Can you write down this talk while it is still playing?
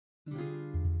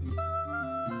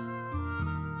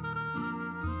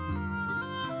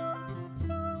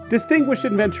Distinguished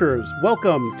adventurers,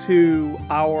 welcome to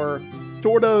our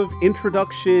sort of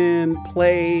introduction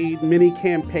play mini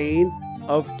campaign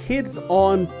of Kids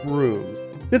on Brooms.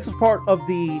 This is part of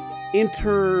the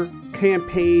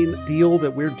inter-campaign deal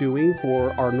that we're doing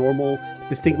for our normal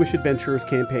Distinguished Adventurers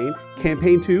campaign.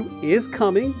 Campaign 2 is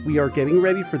coming. We are getting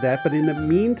ready for that. But in the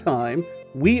meantime,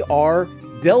 we are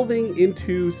delving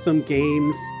into some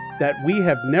games that we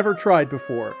have never tried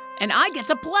before. And I get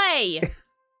to play!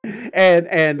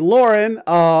 And Lauren,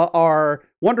 our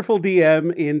wonderful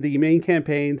DM in the main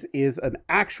campaigns, is an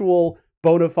actual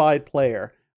bona fide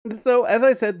player. So, as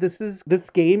I said, this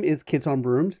game is Kids on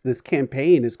Brooms. This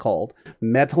campaign is called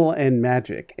Metal and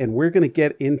Magic, and we're going to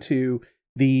get into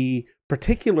the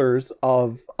particulars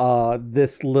of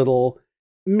this little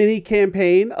mini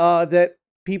campaign that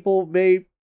people may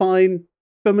find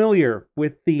familiar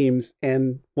with themes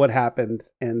and what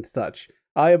happens and such.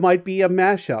 It might be a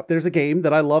mashup. There's a game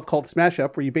that I love called Smash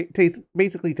Up, where you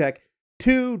basically take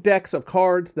two decks of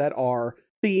cards that are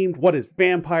themed. One is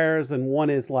vampires and one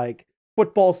is like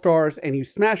football stars, and you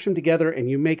smash them together and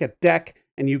you make a deck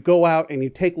and you go out and you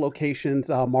take locations,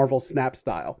 Marvel Snap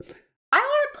style. I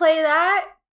want to play that.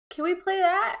 Can we play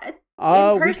that in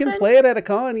person? We can play it at a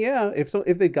con, yeah, if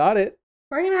they got it.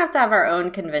 We're going to have our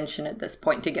own convention at this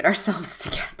point to get ourselves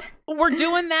together. We're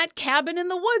doing that cabin in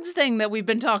the woods thing that we've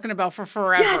been talking about for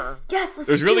forever. Yes, let's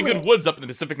There's really good woods up in the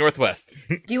Pacific Northwest.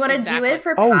 Do you want to do it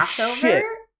for Passover? Shit.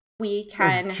 We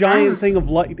can a giant thing of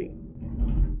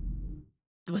lightning.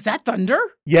 Was that thunder?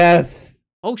 Yes.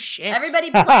 Oh, shit. Everybody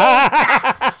play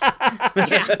fast.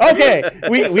 Yeah. Okay,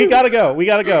 we gotta go. We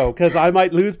gotta go, because I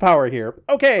might lose power here.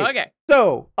 Okay.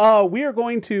 So, we are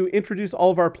going to introduce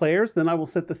all of our players, then I will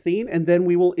set the scene, and then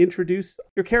we will introduce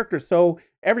your characters. So,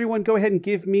 everyone go ahead and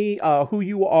give me who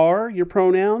you are, your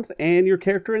pronouns, and your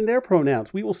character and their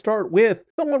pronouns. We will start with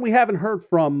someone we haven't heard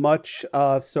from much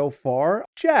so far.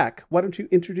 Jack, why don't you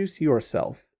introduce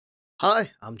yourself?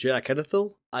 Hi, I'm Jack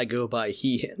Hedethil. I go by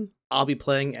he, him. I'll be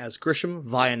playing as Grisham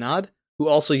Vianad, who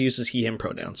also uses he, him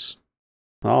pronouns.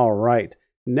 All right.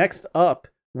 Next up,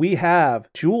 we have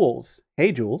Jules.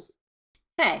 Hey, Jules.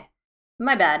 Hey,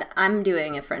 my bad. I'm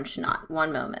doing a French knot.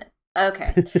 One moment.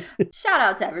 Okay. Shout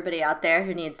out to everybody out there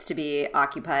who needs to be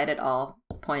occupied at all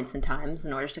points and times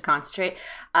in order to concentrate.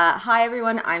 Hi,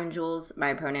 everyone. I'm Jules.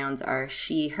 My pronouns are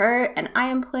she, her, and I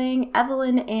am playing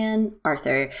Evelyn Ann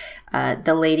Arthur,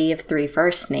 the lady of three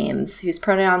first names, whose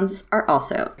pronouns are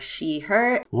also she,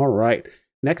 her. All right.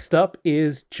 Next up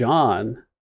is John.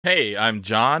 Hey, I'm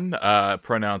John.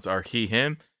 Pronouns are he,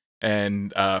 him.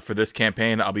 And for this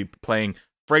campaign, I'll be playing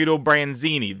Fredo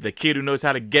Branzini, the kid who knows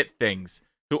how to get things,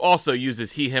 who also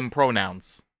uses he, him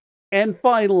pronouns. And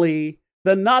finally,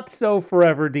 the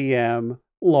not-so-forever DM,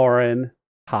 Lauren.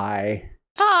 Hi.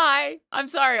 Hi. I'm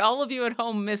sorry. All of you at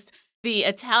home missed the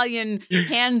Italian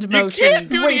hand motions. You can't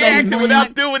do the accent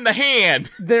without doing the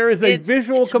hand. There is a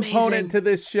visual component amazing to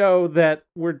this show that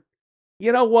we're...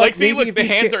 You know what? Like, see, look, the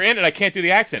hands are in and I can't do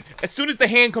the accent. As soon as the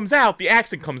hand comes out, the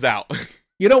accent comes out.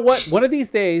 You know what? One of these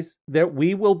days that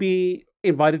we will be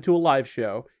invited to a live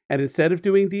show, and instead of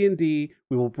doing D&D,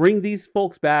 we will bring these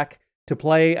folks back to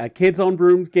play a Kids on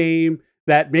Brooms game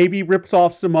that maybe rips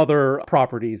off some other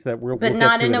properties that we'll But we'll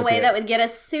not get to in a way bit. that would get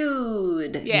us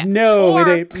sued. Yeah. No, Or-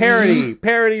 it ain't.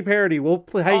 Parody. We'll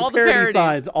play All the parody parodies.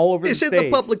 signs all over It's the in stage.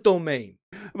 the public domain.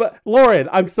 But Lauren,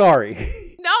 I'm sorry.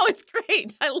 No, it's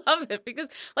great. I love it because,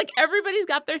 like, everybody's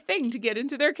got their thing to get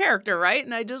into their character, right?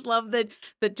 And I just love that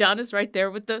John is right there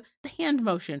with the hand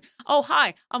motion. Oh,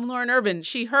 hi, I'm Lauren Urban,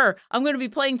 she, her. I'm going to be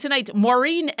playing tonight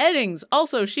Maureen Eddings,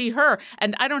 also she, her.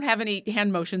 And I don't have any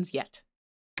hand motions yet.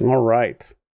 All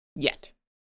right. Yet.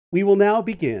 We will now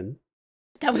begin.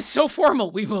 That was so formal.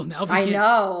 We will now begin. I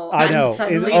know. I know. I'm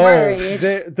suddenly It's-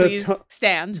 worried. the Please to-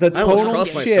 stand. the I almost tonal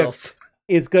crossed shift myself.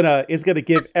 is gonna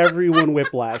give everyone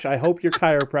whiplash. I hope your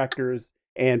chiropractors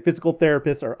and physical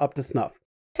therapists are up to snuff.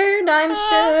 Paradigm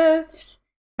shift.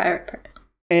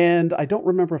 And I don't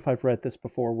remember if I've read this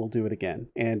before. We'll do it again.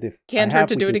 And if Can't I hurt have,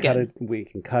 to we do can it again. we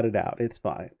can cut it out. It's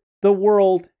fine. The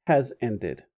world has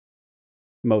ended.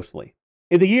 Mostly.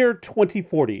 In the year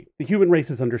 2040, the human race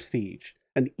is under siege.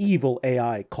 An evil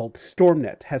AI called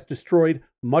Stormnet has destroyed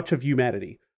much of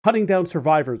humanity, hunting down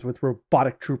survivors with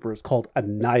robotic troopers called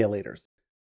Annihilators.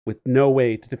 With no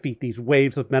way to defeat these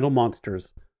waves of metal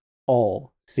monsters,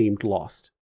 all seemed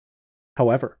lost.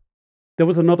 However, there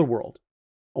was another world,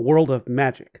 a world of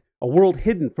magic, a world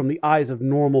hidden from the eyes of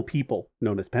normal people,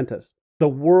 known as Pentas. The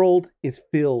world is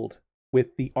filled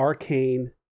with the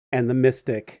arcane and the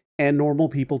mystic, and normal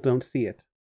people don't see it.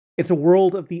 It's a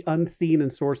world of the unseen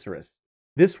and sorcerous.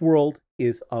 This world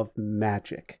is of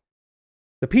magic.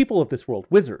 The people of this world,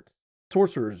 wizards,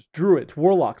 sorcerers, druids,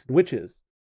 warlocks, and witches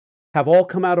have all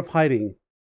come out of hiding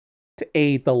to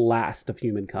aid the last of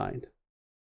humankind.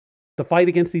 The fight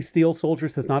against these steel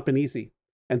soldiers has not been easy,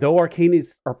 and though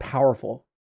Arcanists are powerful,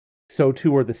 so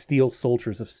too are the steel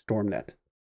soldiers of Stormnet.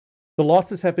 The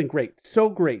losses have been great, so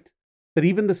great that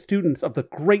even the students of the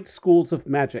great schools of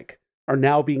magic are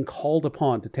now being called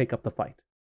upon to take up the fight.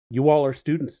 You all are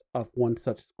students of one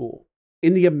such school.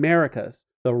 In the Americas,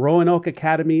 the Roanoke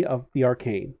Academy of the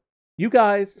Arcane. You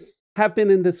guys have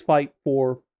been in this fight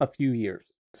for a few years.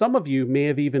 Some of you may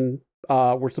have even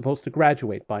were supposed to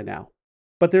graduate by now.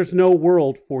 But there's no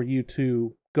world for you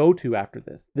to go to after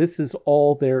this. This is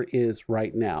all there is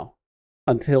right now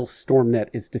until Stormnet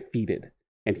is defeated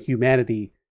and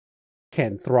humanity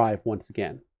can thrive once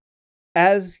again.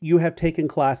 As you have taken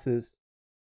classes,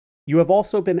 you have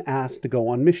also been asked to go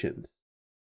on missions.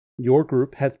 Your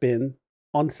group has been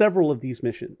on several of these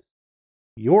missions.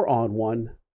 You're on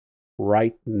one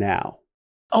right now.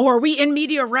 Oh, are we in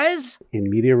media res? In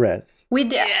media res. We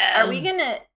do. Yes. Are we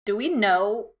gonna? Do we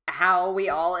know how we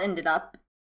all ended up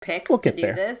picked We'll to get do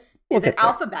there. this? We'll Is it get there.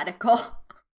 alphabetical?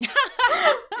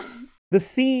 The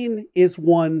scene is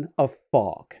one of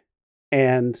fog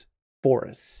and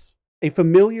forests. A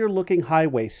familiar-looking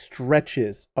highway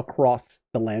stretches across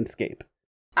the landscape.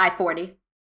 I-40.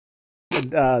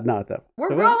 Not that.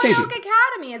 We're well, maybe. Roanoke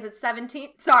Academy. Is it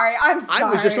 17? Sorry, I'm sorry.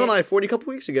 I was just on I-40 a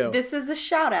couple weeks ago. This is a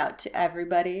shout out to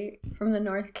everybody from the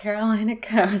North Carolina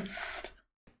coast.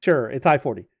 Sure, it's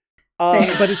I-40.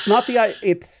 But it's not the I.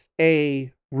 It's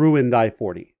a ruined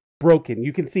I-40. Broken.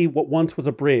 You can see what once was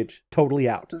a bridge totally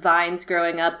out. Vines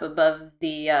growing up above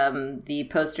the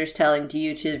posters telling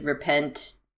you to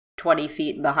repent 20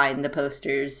 feet behind the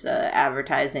posters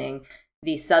advertising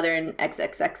the Southern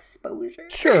XXX exposure.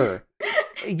 Sure.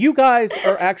 You guys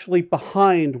are actually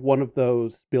behind one of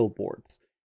those billboards,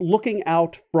 looking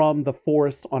out from the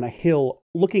forest on a hill,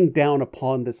 looking down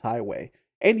upon this highway.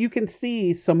 And you can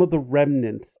see some of the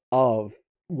remnants of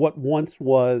what once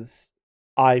was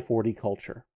I-40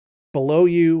 culture. Below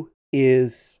you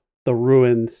is the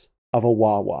ruins of a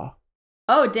Wawa.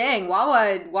 Oh, dang.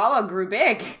 Wawa grew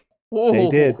big. They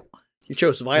did. You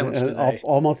chose violence today.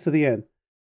 Almost to the end.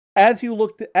 As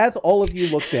all of you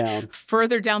look down,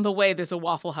 Further down the way, there's a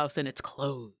Waffle House and it's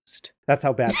closed. that's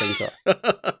how bad things are.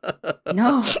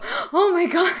 No. Oh my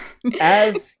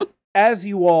god. As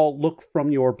you all look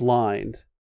from your blind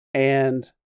and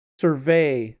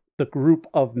survey the group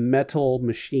of metal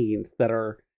machines that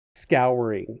are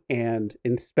scouring and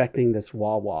inspecting this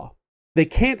Wawa, they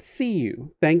can't see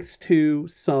you thanks to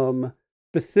some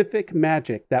specific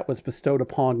magic that was bestowed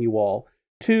upon you all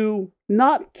to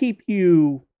not keep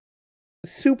you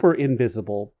super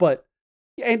invisible,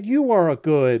 and you are a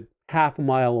good half a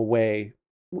mile away,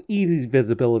 easy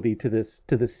visibility to this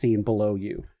scene below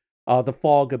you. The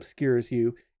fog obscures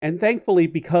you, and thankfully,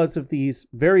 because of these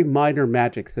very minor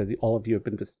magics that all of you have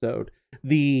been bestowed,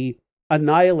 the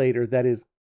annihilator that is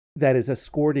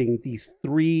escorting these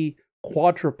 3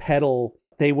 quadrupedal,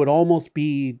 they would almost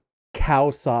be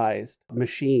cow-sized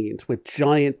machines with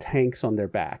giant tanks on their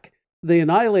back. The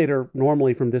annihilator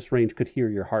normally from this range could hear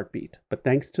your heartbeat, but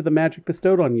thanks to the magic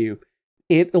bestowed on you,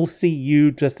 it'll see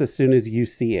you just as soon as you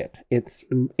see it.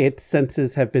 Its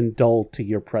senses have been dulled to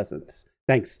your presence,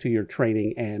 thanks to your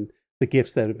training and the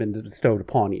gifts that have been bestowed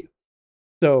upon you.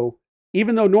 So,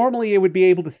 even though normally it would be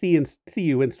able to see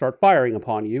you and start firing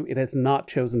upon you, it has not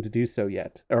chosen to do so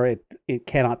yet, or it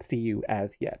cannot see you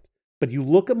as yet. But you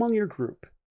look among your group,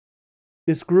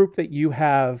 this group that you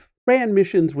have ran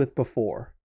missions with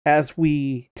before. As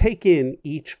we take in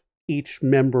each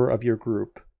member of your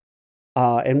group,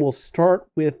 and we'll start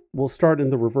in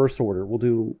the reverse order. We'll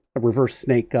do a reverse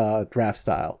snake draft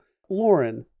style.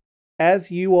 Lauren, as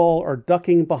you all are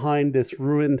ducking behind this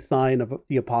ruined sign of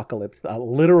the apocalypse, a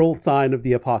literal sign of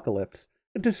the apocalypse,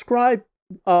 describe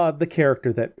the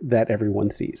character that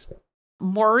everyone sees.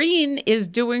 Maureen is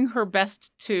doing her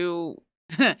best to,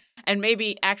 and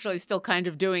maybe actually still kind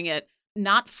of doing it,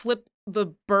 not flip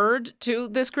the bird to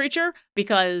this creature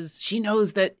because she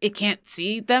knows that it can't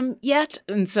see them yet.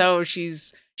 And so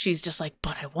she's just like,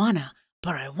 but I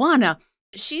wanna.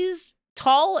 She's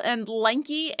tall and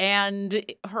lanky and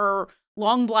her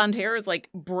long blonde hair is like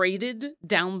braided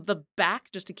down the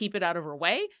back just to keep it out of her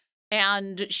way.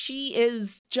 And she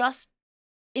is just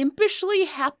impishly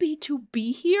happy to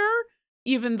be here,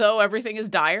 even though everything is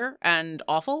dire and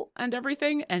awful and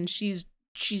everything. And she's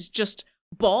just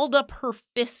balled up her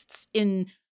fists in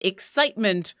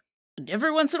excitement, and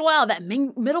every once in a while that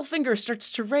middle finger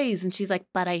starts to raise, and she's like,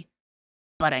 but I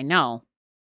know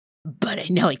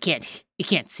it can't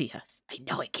see us. I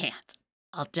know it can't.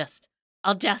 I'll just,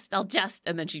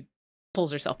 and then she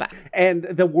pulls herself back. And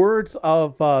the words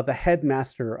of the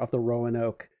headmaster of the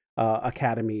Roanoke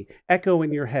Academy echo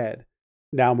in your head.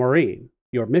 Now, Maureen,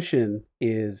 your mission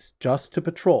is just to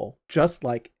patrol, just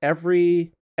like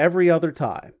every other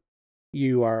time.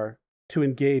 You are to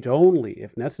engage only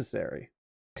if necessary.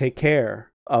 Take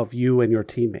care of you and your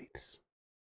teammates.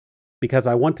 Because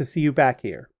I want to see you back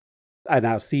here. And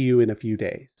I'll see you in a few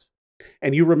days.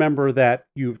 And you remember that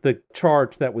the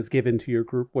charge that was given to your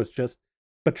group was just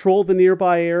patrol the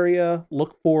nearby area,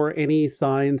 look for any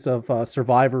signs of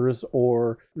survivors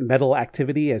or metal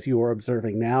activity as you are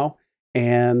observing now,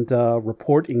 and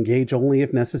report engage only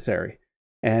if necessary.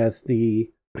 As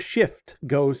the shift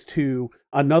goes to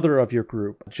another of your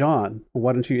group, John,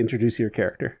 why don't you introduce your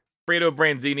character? Fredo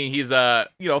Branzini, he's a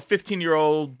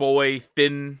 15-year-old boy,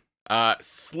 thin,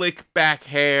 slick back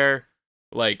hair,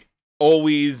 like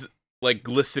always like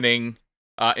glistening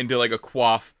into like a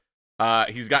coif.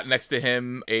 He's got next to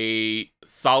him a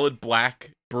solid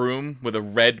black broom with a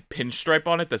red pinstripe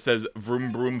on it that says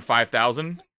Vroom Broom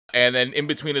 5000. And then in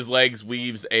between his legs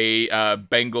weaves a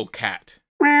Bengal cat.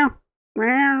 Meow,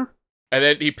 meow. And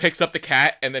then he picks up the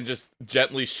cat and then just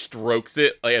gently strokes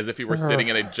it, like as if he were sitting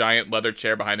in a giant leather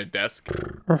chair behind a desk.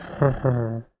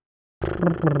 Oh,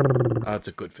 that's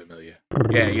a good familiar.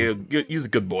 Yeah, you's a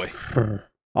good boy.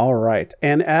 All right.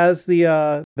 And as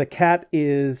the cat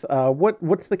is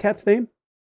what's the cat's name?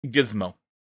 Gizmo.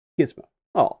 Gizmo.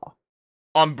 Oh.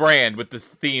 On brand with this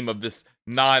theme of this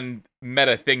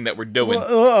non-meta thing that we're doing.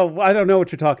 Well, I don't know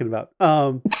what you're talking about.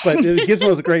 But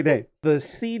Gizmo's a great name. The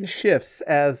scene shifts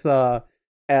as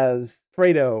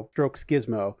Fredo strokes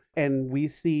Gizmo, and we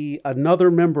see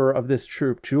another member of this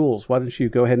troop. Jules, why don't you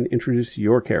go ahead and introduce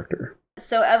your character?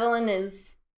 So Evelyn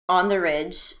is on the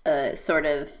ridge, sort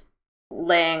of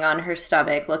laying on her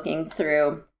stomach, looking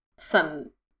through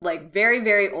some like very,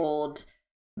 very old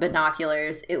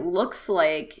binoculars. It looks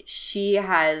like she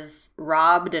has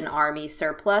robbed an army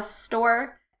surplus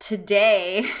store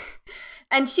today.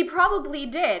 And she probably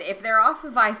did. If they're off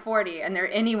of I-40 and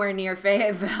they're anywhere near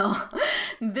Fayetteville,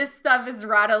 this stuff is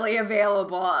readily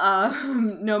available.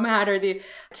 No matter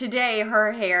today,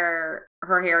 her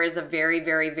hair is a very,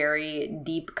 very, very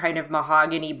deep kind of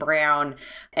mahogany brown,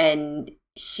 and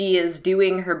she is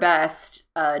doing her best,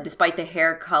 despite the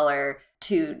hair color,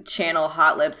 to channel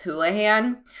Hot Lips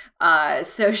Houlihan.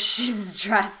 So she's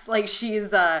dressed like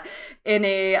she's in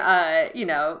a,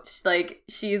 like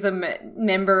she's a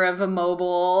member of a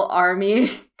mobile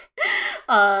army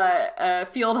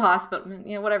field hospital,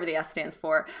 whatever the S stands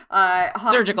for.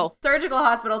 Surgical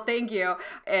hospital, thank you.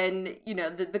 And,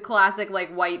 the classic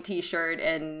like white t-shirt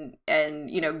and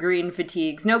green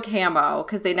fatigues, no camo,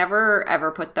 because they never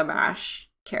ever put the MASH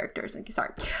characters in.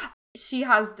 Sorry. She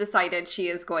has decided she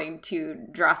is going to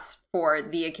dress for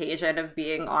the occasion of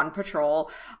being on patrol,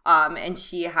 and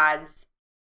she has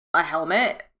a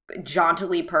helmet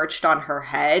jauntily perched on her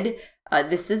head.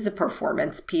 This is a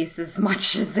performance piece as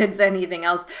much as it's anything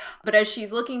else. But as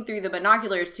she's looking through the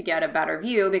binoculars to get a better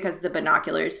view, because the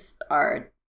binoculars are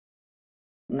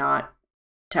not,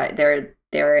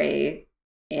 they're a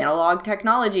analog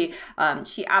technology,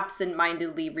 she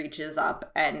absentmindedly reaches up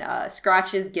and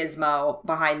scratches Gizmo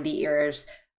behind the ears,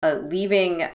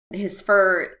 leaving his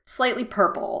fur slightly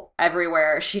purple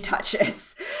everywhere she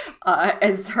touches,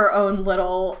 as her own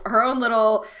little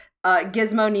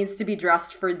Gizmo needs to be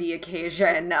dressed for the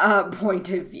occasion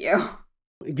point of view.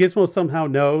 Gizmo somehow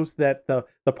knows that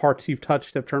the parts you've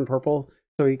touched have turned purple,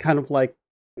 so he kind of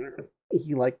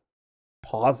he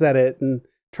paws at it and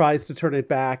tries to turn it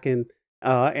back, and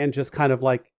just kind of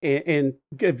and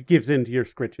gives in to your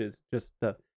scritches, just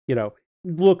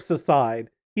looks aside.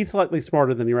 He's slightly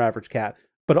smarter than your average cat,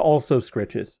 but also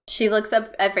scritches. She looks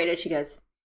up at Fredo, she goes,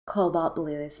 "Cobalt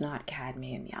blue is not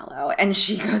cadmium yellow," and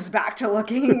she goes back to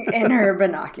looking in her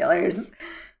binoculars.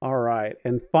 All right,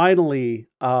 and finally,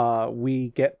 we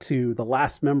get to the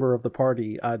last member of the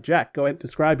party. Jack, go ahead and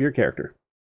describe your character.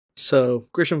 So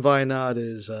Grisham Vianod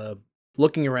is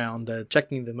looking around,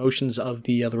 checking the motions of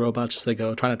the other robots as they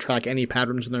go, trying to track any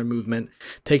patterns in their movement,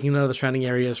 taking note of the surrounding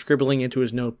area, scribbling into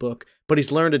his notebook. But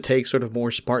he's learned to take sort of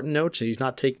more Spartan notes. So he's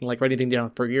not taking writing anything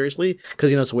down furiously because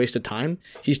he knows it's a waste of time.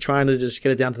 He's trying to just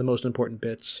get it down to the most important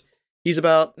bits. He's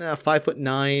about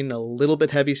 5'9", a little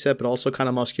bit heavy set, but also kind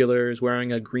of muscular. He's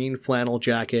wearing a green flannel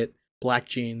jacket, black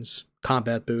jeans,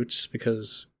 combat boots,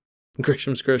 because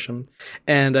Grisham's Grisham.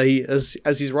 And as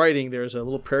he's writing, there's a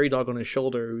little prairie dog on his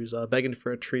shoulder who's begging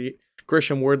for a treat.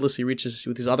 Grisham wordlessly reaches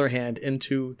with his other hand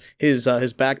into his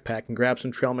backpack and grabs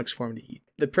some trail mix for him to eat.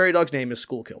 The prairie dog's name is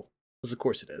Schoolkill, because of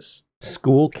course it is.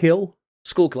 Schoolkill?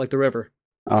 Schoolkill, like the river.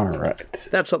 All right.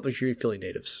 That's something for you Philly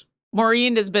natives.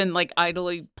 Maureen has been like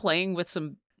idly playing with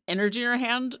some energy in her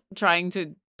hand, trying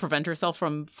to prevent herself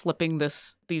from flipping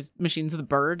these machines of the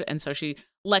bird. And so she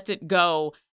lets it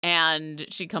go and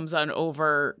she comes on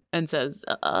over and says,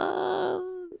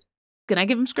 can I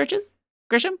give him scritches?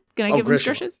 Grisham? Can I give him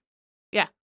Grisham. scritches?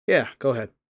 Yeah, go ahead.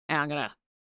 And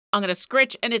I'm gonna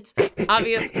scritch, and it's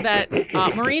obvious that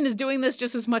Maureen is doing this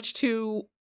just as much to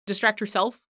distract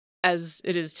herself as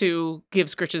it is to give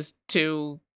scritches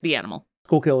to the animal.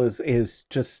 Skullkill is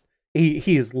just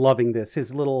he is loving this.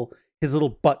 His little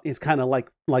butt is kind of like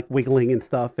wiggling and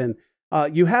stuff, and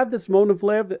you have this moment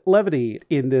of levity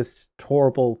in this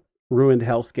horrible ruined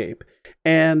hellscape.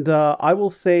 And I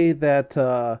will say that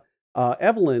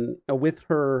Evelyn, with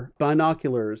her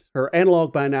binoculars, her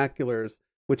analog binoculars,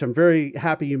 which I'm very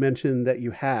happy you mentioned that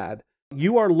you had,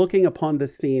 you are looking upon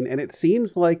this scene, and it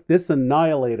seems like this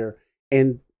Annihilator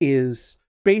is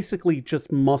basically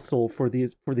just muscle for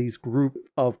these group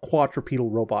of quadrupedal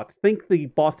robots. Think the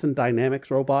Boston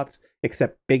Dynamics robots,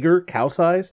 except bigger,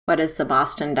 cow-sized. What is the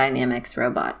Boston Dynamics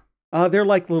robot? They're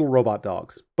like little robot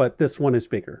dogs, but this one is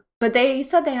bigger. But you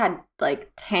said they had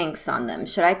like tanks on them.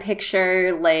 Should I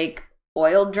picture like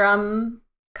oil drum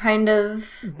kind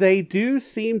of? They do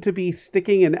seem to be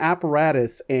sticking an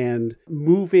apparatus and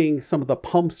moving some of the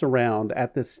pumps around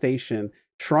at this station,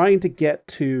 trying to get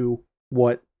to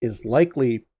what is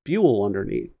likely fuel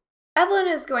underneath. Evelyn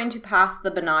is going to pass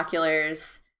the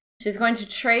binoculars. She's going to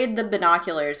trade the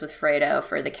binoculars with Fredo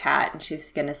for the cat, and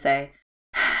she's going to say,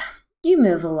 "You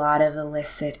move a lot of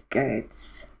illicit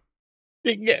goods.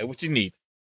 Yeah, what you need?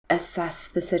 Assess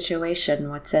the situation.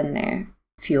 What's in there?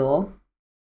 Fuel?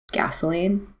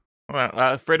 Gasoline?"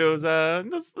 Well, Fredo's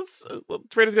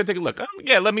Fredo's gonna take a look.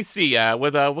 Yeah, let me see.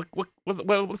 Let's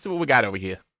see what we got over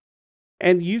here.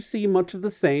 And you see much of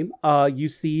the same. You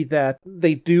see that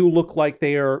they do look like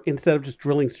they are, instead of just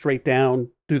drilling straight down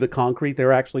through the concrete,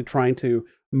 they're actually trying to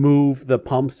move the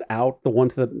pumps out, the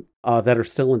ones that are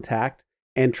still intact,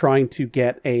 and trying to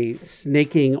get a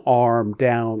snaking arm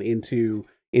down into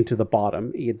the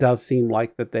bottom. It does seem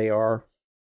like that they are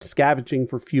scavenging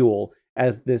for fuel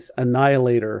as this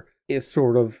Annihilator is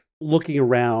sort of looking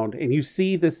around. And you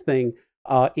see this thing.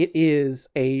 It is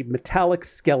a metallic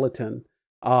skeleton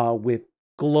with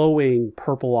glowing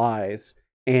purple eyes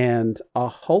and a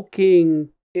hulking,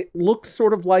 it looks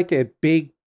sort of like a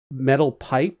big metal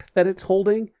pipe that it's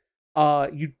holding.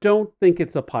 You don't think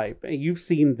it's a pipe. You've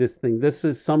seen this thing. This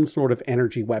is some sort of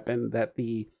energy weapon that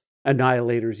the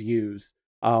Annihilators use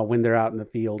when they're out in the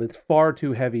field. It's far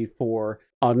too heavy for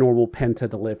a normal Penta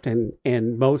to lift,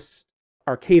 and most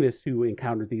Arcanists who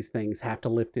encounter these things have to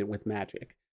lift it with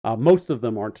magic. Most of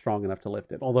them aren't strong enough to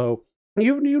lift it, although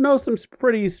you know some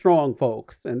pretty strong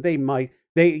folks, and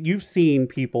you've seen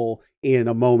people in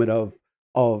a moment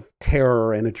of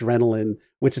terror and adrenaline,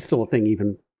 which is still a thing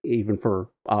even for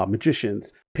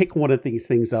magicians, pick one of these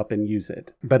things up and use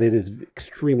it, but it is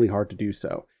extremely hard to do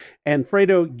so. And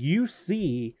Fredo,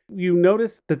 you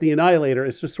notice that the Annihilator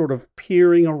is just sort of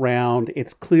peering around.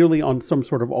 It's clearly on some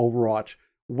sort of overwatch,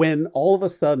 when all of a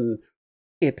sudden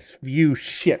its view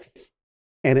shifts.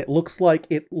 And it looks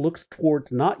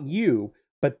towards not you,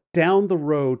 but down the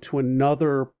road to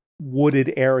another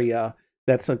wooded area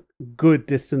that's a good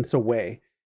distance away.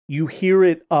 You hear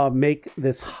it make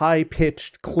this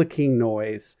high-pitched clicking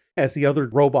noise as the other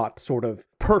robots sort of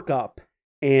perk up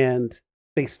and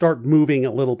they start moving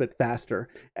a little bit faster.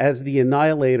 As the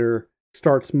Annihilator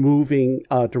starts moving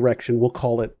direction, we'll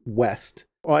call it west.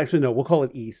 Well, actually, no, we'll call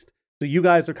it east. So you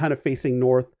guys are kind of facing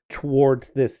north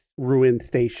towards this ruined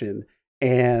station.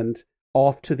 And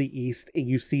off to the east,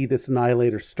 you see this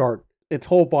Annihilator start. Its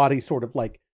whole body sort of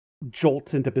like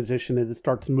jolts into position as it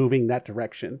starts moving that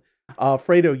direction.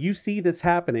 Fredo, you see this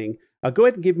happening. Go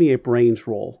ahead and give me a brains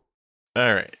roll.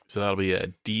 All right, so that'll be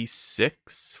a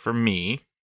D6 for me.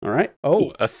 All right. Oh,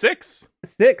 ooh, a 6.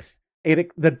 6.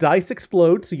 The dice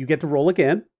explode, so you get to roll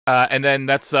again. And then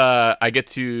that's I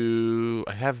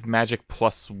have magic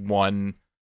 +1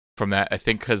 from that. I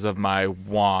think because of my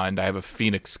wand, I have a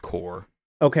Phoenix Core.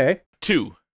 Okay.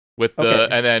 2 with the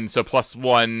and then so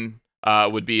 +1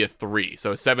 would be a 3.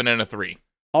 So a 7 and a 3.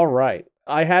 All right.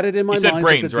 I had it in my mind. You said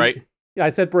brains, right? Yeah, I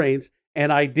said brains,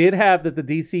 and I did have that the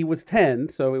DC was 10,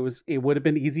 so it would have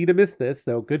been easy to miss this.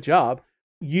 So good job.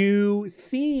 You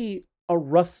see a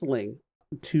rustling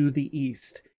to the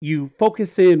east. You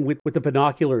focus in with the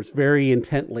binoculars very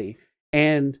intently,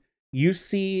 and you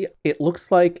see it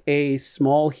looks like a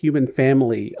small human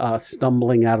family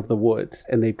stumbling out of the woods,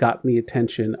 and they've gotten the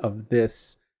attention of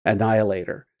this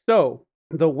Annihilator. So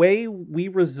the way we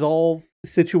resolve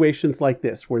situations like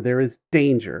this, where there is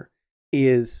danger,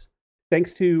 is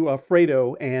thanks to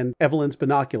Fredo and Evelyn's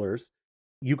binoculars,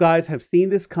 you guys have seen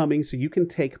this coming, so you can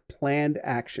take planned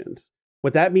actions.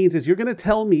 What that means is you're going to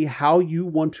tell me how you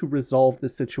want to resolve the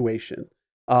situation,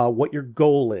 what your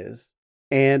goal is,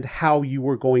 and how you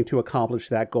were going to accomplish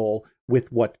that goal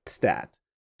with what stat.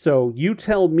 So you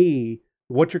tell me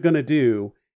what you're going to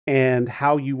do and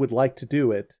how you would like to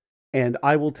do it, and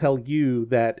I will tell you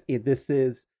that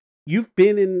you've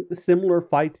been in similar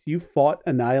fights, you've fought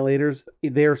Annihilators,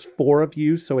 there's 4 of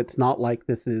you, so it's not like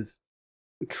this is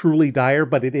truly dire,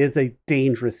 but it is a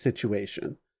dangerous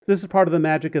situation. This is part of the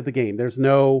magic of the game.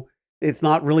 It's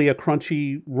not really a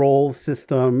crunchy roll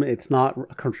system. It's not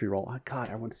a crunchy roll. God,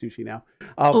 I want sushi now.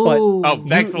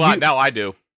 Thanks a lot. Now I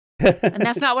do. And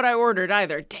that's not what I ordered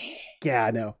either. Dang. Yeah,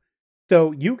 I know.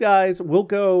 So you guys will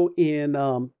go in,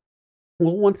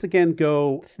 we'll once again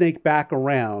go snake back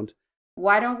around.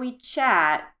 Why don't we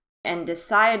chat and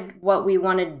decide what we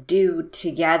want to do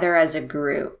together as a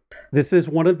group? This is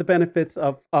one of the benefits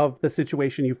of the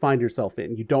situation you find yourself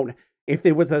in. If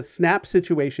it was a snap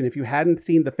situation, if you hadn't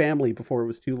seen the family before it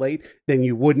was too late, then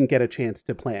you wouldn't get a chance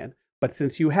to plan. But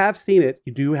since you have seen it,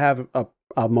 you do have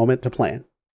a moment to plan.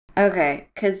 Okay,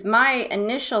 because my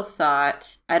initial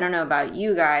thought, I don't know about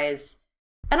you guys,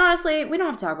 and honestly, we don't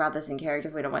have to talk about this in character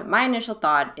if we don't want. My initial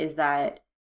thought is that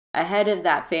ahead of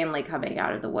that family coming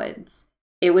out of the woods,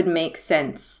 it would make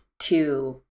sense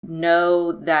to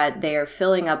know that they are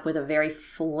filling up with a very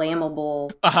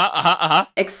flammable,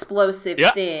 explosive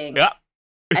thing. Yeah.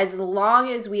 As long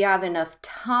as we have enough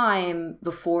time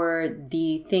before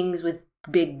the things with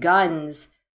big guns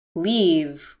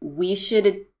leave, we should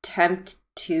attempt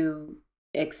to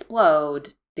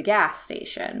explode the gas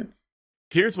station.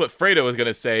 Here's what Fredo was going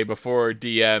to say before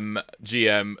GM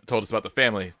told us about the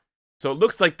family. So it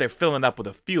looks like they're filling up with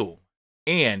a fuel.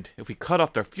 And if we cut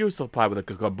off their fuel supply with a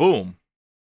kaboom,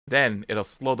 then it'll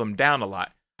slow them down a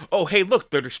lot. Oh, hey, look,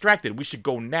 they're distracted. We should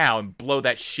go now and blow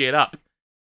that shit up.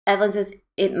 Evelyn says,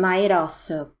 it might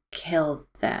also kill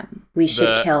them. We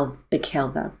should kill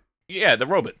them. Yeah, the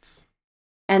robots.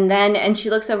 And she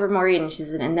looks over Maureen and she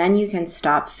says, and then you can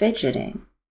stop fidgeting.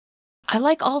 I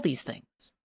like all these things.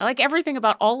 I like everything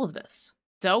about all of this.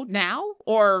 So now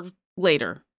or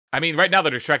later? I mean, right now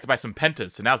they're distracted by some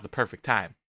pentas, so now's the perfect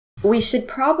time. We should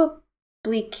probably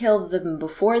kill them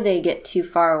before they get too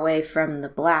far away from the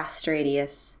blast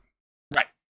radius. Right.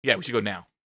 Yeah, we should go now.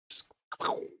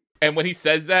 And when he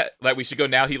says that, like, we should go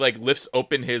now, he, like, lifts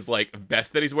open his, like,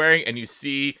 vest that he's wearing, and you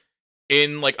see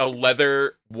in, like, a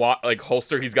leather,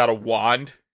 holster, he's got a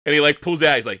wand, and he, like, pulls it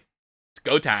out, he's like, it's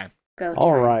go time. Go time.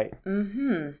 All right.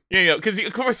 Mm-hmm. Yeah, because,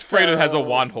 of course, Fredo has a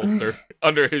wand holster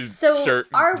under his shirt.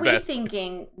 So, are we vest.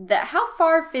 thinking that, how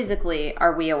far physically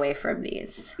are we away from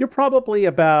these? You're probably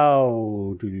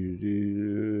about...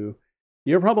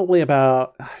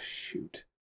 shoot.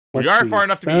 We are far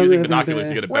enough to be using binoculars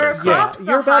to get a better sight.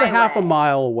 You're about a half a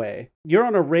mile away. You're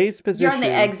on a raised position. You're on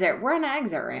the exit. We're on an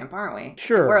exit ramp, aren't we?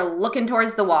 Sure. We're looking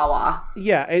towards the Wawa.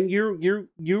 Yeah, and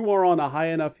you are on a high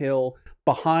enough hill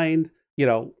behind,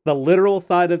 the literal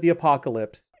side of the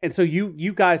apocalypse. And so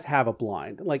you guys have a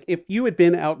blind. Like, if you had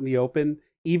been out in the open,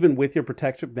 even with your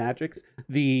protection magics,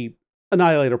 the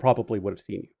Annihilator probably would have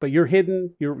seen you. But you're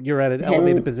hidden. You're at an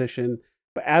elevated position.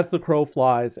 But as the crow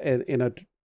flies in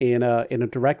a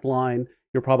direct line,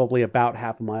 you're probably about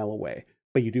half a mile away.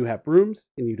 But you do have brooms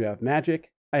and you do have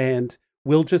magic. And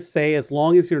we'll just say, as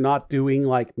long as you're not doing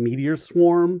like meteor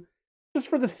swarm, just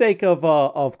for the sake of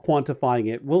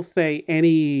quantifying it, we'll say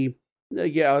any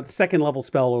second level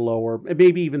spell or lower,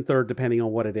 maybe even third, depending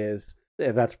on what it is.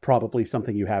 That's probably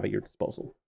something you have at your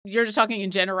disposal. You're just talking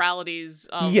in generalities.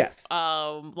 Yes.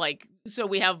 So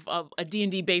we have a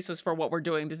D&D basis for what we're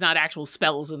doing. There's not actual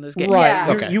spells in this game. Right.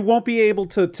 Yeah. Okay. You won't be able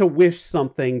to wish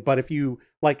something, but if you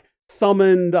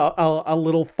summoned a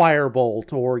little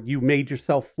firebolt, or you made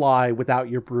yourself fly without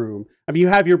your broom. I mean, you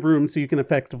have your broom, so you can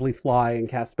effectively fly and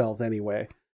cast spells anyway.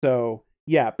 So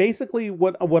yeah, basically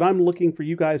what I'm looking for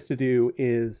you guys to do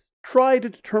is try to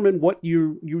determine what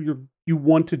you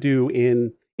want to do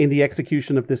in the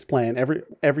execution of this plan,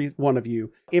 every one of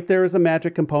you. If there is a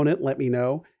magic component, let me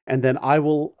know, and then I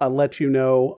will let you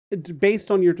know,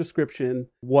 based on your description,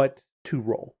 what to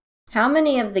roll. How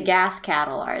many of the gas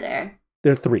cattle are there?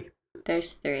 There are 3.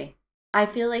 There's 3. I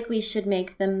feel like we should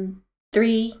make them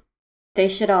 3. They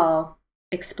should all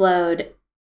explode,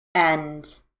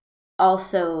 and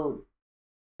also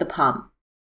the pump.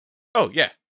 Oh, yeah.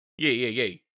 Yeah.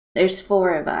 There's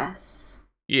 4 of us.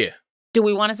 Yeah. Do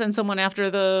we want to send someone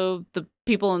after the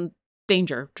people in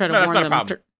danger? Try to No, that's warn not a them.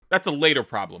 problem. That's a later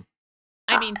problem.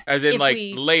 I mean, As in, if like,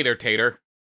 we- later, Tater.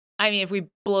 if we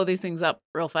blow these things up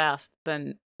real fast,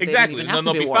 then Exactly. Even Then have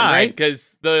they'll to be a war, fine right?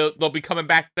 because they'll be coming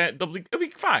back. It'll be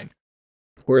fine.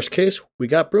 Worst case, we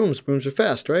got brooms. Brooms are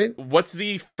fast, right? What's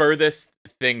the furthest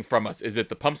thing from us? Is it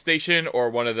the pump station or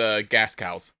one of the gas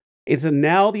cows? It's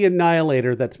now the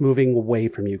Annihilator that's moving away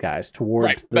from you guys towards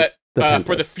Right, the but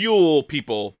for the Tempest. fuel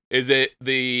people, are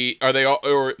they all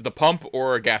or the pump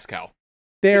or a gas cow?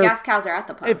 The They're gas cows are at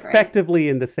the pump, right? effectively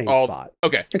in the same All spot.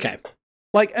 okay. Okay.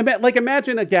 Like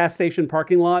imagine a gas station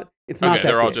parking lot. It's not Okay, that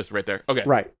they're all big. just right there. Okay,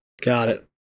 Right. Got it.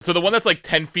 so the one that's like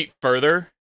 10 feet further,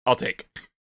 I'll take.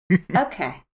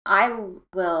 Okay. I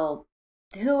will.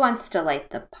 Who wants to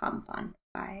light the pump on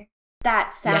fire?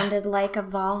 That sounded like a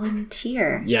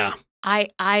volunteer. Yeah.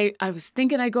 I was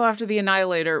thinking I'd go after the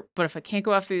Annihilator, but if I can't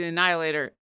go after the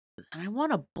Annihilator, then I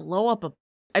want to blow up a...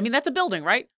 I mean, that's a building,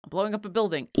 right? I'm blowing up a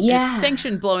building. Yeah. It's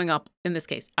sanctioned blowing up in this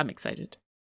case. I'm excited.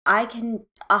 I can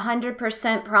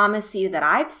 100% promise you that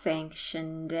I've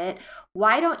sanctioned it.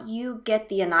 Why don't you get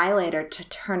the Annihilator to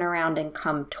turn around and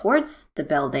come towards the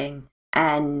building,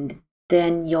 and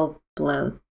then you'll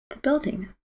blow the building?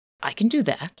 I can do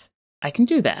that. I can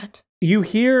do that. You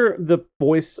hear the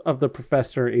voice of the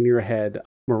professor in your head,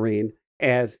 Maureen,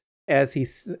 as I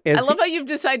love how you've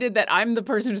decided that I'm the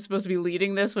person who's supposed to be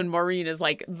leading this when Maureen is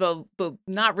like the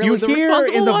not really the you hear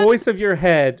responsible in the one. voice of your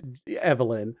head,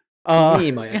 Evelyn.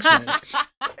 Me, my X-Men.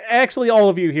 Actually, all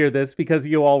of you hear this because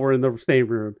you all were in the same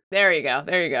room. There you go.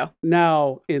 There you go.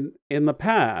 Now, in the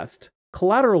past,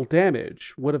 collateral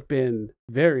damage would have been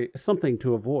something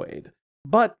to avoid,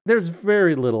 but there's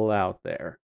very little out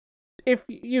there. If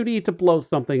you need to blow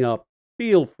something up,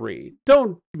 feel free.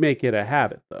 Don't make it a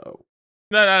habit, though.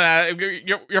 No.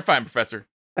 You're fine, Professor.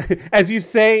 As you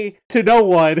say to no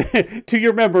one, to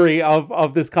your memory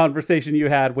of this conversation you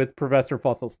had with Professor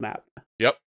Fossil Snap.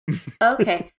 Yep.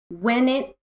 Okay. When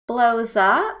it blows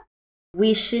up,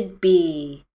 we should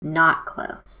be not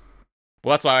close.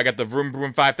 Well, that's why I got the Vroom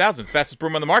Broom 5000. It's the fastest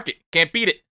broom on the market. Can't beat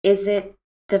it. Is it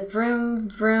the vroom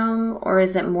vroom, or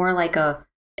is it more like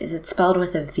is it spelled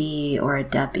with a V or a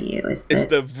W? It's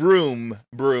the Vroom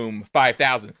Broom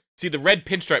 5000. See, the red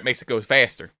pinstripe makes it go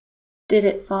faster. Did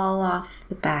it fall off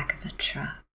the back of a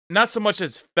truck? Not so much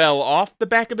as fell off the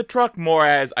back of the truck, more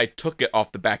as I took it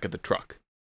off the back of the truck.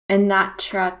 And that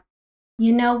truck,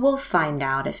 we'll find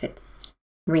out if it's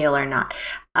real or not.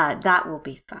 That will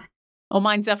be fun. Oh,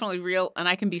 mine's definitely real, and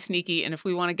I can be sneaky. And if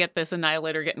we want to get this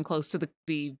Annihilator getting close to the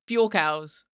fuel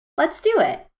cows, Let's do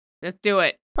it. let's do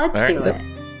it. Let's All right. do it.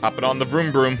 Hopping on the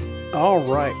Vroom Broom. All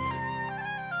right.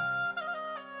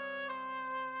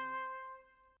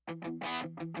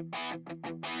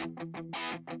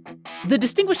 The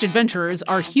Distinguished Adventurers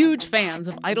are huge fans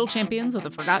of Idle Champions of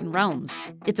the Forgotten Realms.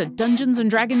 It's a Dungeons &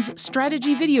 Dragons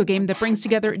strategy video game that brings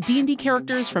together D&D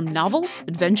characters from novels,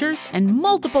 adventures, and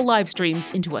multiple live streams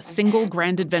into a single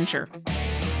grand adventure.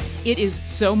 It is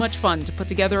so much fun to put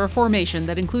together a formation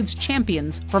that includes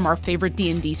champions from our favorite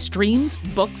D&D streams,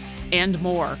 books, and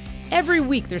more. Every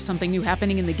week there's something new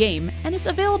happening in the game, and it's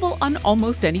available on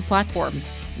almost any platform.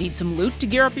 Need some loot to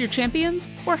gear up your champions?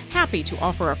 We're happy to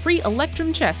offer a free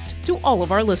Electrum chest to all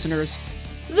of our listeners.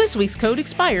 This week's code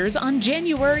expires on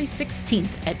January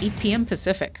 16th at 8 p.m.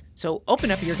 Pacific. So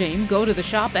open up your game, go to the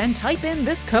shop, and type in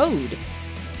this code.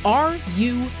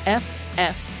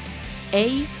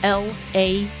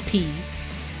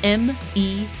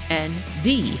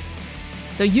 RUFFALAPMEND.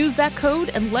 So use that code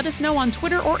and let us know on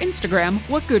Twitter or Instagram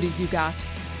what goodies you got.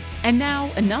 And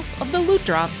now, enough of the loot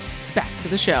drops. Back to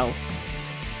the show.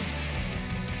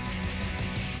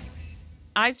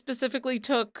 I specifically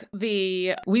took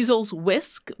the Weasel's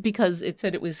Whisk because it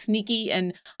said it was sneaky,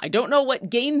 and I don't know what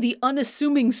gain the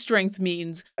unassuming strength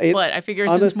means, but I figure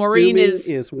since Maureen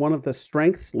is one of the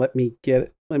strengths. Let me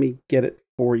get it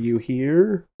for you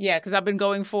here. Yeah, because I've been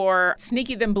going for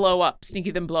sneaky then blow up,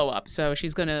 so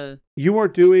she's gonna... You are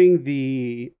doing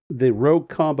the rogue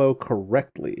combo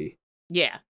correctly.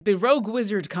 Yeah, the rogue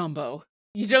wizard combo.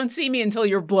 You don't see me until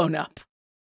you're blown up.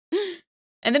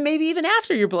 And then maybe even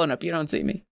after you're blown up, you don't see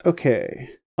me. Okay.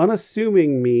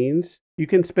 Unassuming means you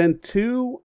can spend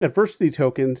 2 adversity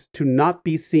tokens to not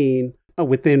be seen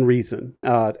within reason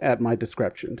at my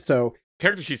discretion. So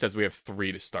Character sheet says we have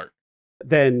 3 to start.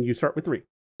 then you start with 3.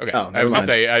 Okay. Oh, I was going never to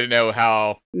say, I didn't know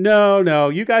how. No.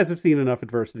 You guys have seen enough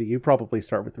adversity. You probably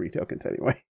start with 3 tokens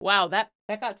anyway. Wow, that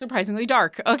got surprisingly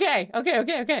dark. Okay.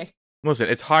 Listen,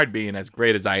 it's hard being as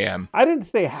great as I am. I didn't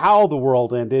say how the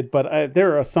world ended, but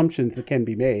there are assumptions that can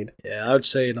be made. Yeah, I would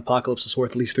say an apocalypse is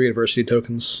worth at least 3 adversity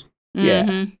tokens. Yeah.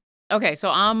 Mhm. Okay, so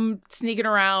I'm sneaking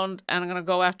around, and I'm going to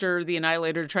go after the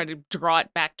Annihilator to try to draw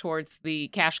it back towards the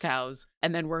cash cows,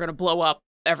 and then we're going to blow up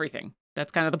everything.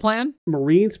 That's kind of the plan?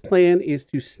 Marine's plan is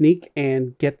to sneak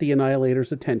and get the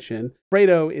Annihilator's attention.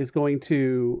 Fredo is going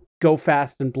to go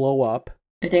fast and blow up.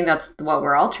 I think that's what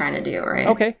we're all trying to do, right?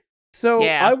 Okay. So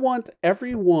Yeah. I want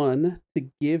everyone to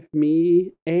give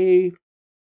me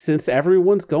since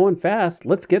everyone's going fast,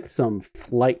 let's get some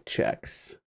flight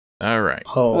checks. All right.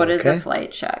 Oh, What is okay. a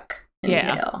flight check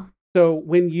Yeah. entail? So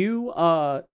when you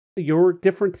your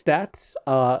different stats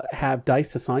have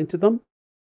dice assigned to them.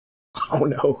 Oh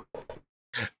no.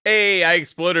 Hey, I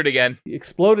exploded again. You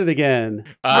exploded again.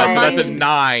 So that's a Fine.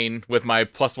 9 with my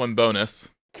 +1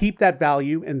 bonus. Keep that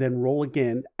value and then roll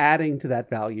again, adding to that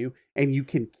value, and you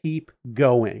can keep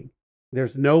going.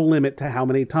 There's no limit to how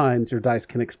many times your dice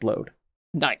can explode.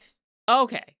 Nice.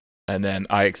 Okay. And then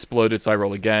I exploded, so I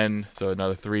roll again. So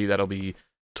another 3. That'll be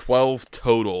 12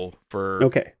 total for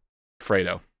Okay.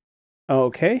 Fredo.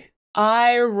 Okay.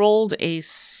 I rolled a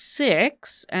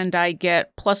 6, and I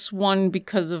get +1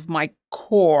 because of my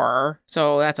core.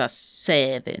 So that's a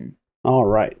 7. All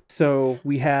right. So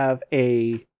we have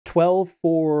a 12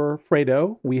 for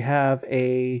Fredo. We have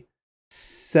a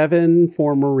 7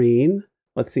 for Marine.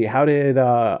 Let's see. How did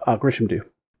Grisham do?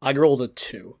 I rolled a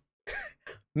 2.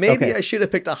 Maybe Okay. I should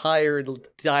have picked a higher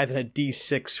die than a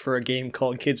D6 for a game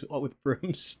called Kids with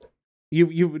Brooms. You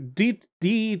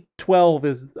D12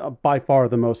 is by far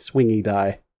the most swingy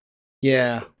die.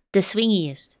 Yeah. The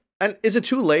swingiest. And is it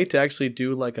too late to actually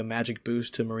do like a magic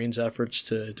boost to Marine's efforts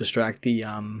to distract the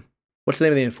what's the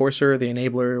name of the enforcer, the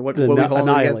enabler? What The we call it again?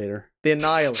 Annihilator. The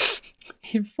Annihilator.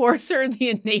 Enforcer,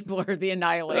 the enabler, the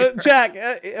annihilator. Jack,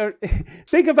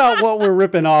 think about what we're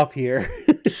ripping off here.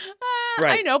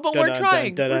 Right. I know, but Dun, we're dun,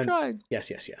 trying. dun, dun, We're trying.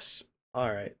 Yes. All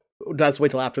right. Do I have to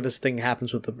wait till after this thing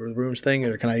happens with the rooms thing,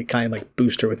 or can I like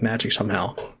boost her with magic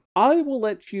somehow? I will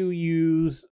let you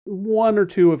use 1 or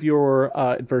 2 of your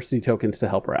adversity tokens to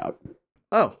help her out.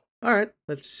 Oh, all right.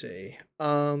 Let's see.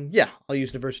 Yeah, I'll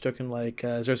use an adversity token. Like,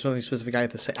 is there something specific I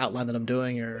have to say outline that I'm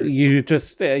doing, or You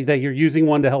just that you're using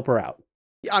one to help her out.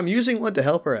 Yeah, I'm using one to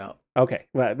help her out. Okay,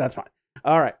 well, that's fine.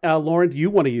 All right, Lauren, do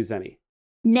you want to use any?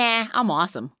 Nah, I'm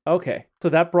awesome. Okay, so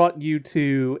that brought you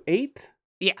to 8?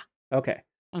 Yeah. Okay.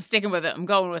 I'm sticking with it. I'm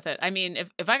going with it. I mean,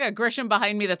 if I got Grisham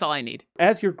behind me, that's all I need.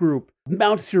 As your group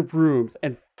mounts your brooms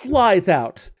and flies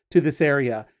out to this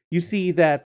area, you see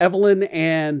that Evelyn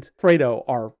and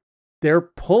Fredo they're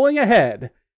pulling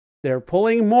ahead. They're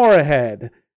pulling more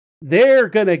ahead. They're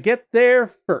gonna get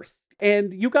there first.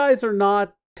 And you guys are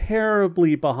not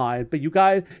terribly behind, but you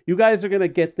guys are gonna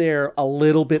get there a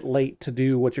little bit late to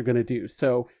do what you're gonna do.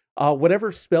 So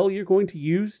whatever spell you're going to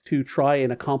use to try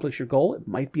and accomplish your goal, it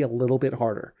might be a little bit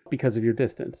harder because of your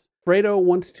distance. Fredo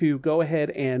wants to go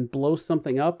ahead and blow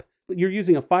something up. You're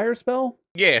using a fire spell?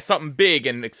 Yeah, something big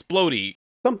and explodey.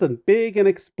 Something big and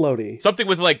explodey. Something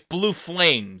with like blue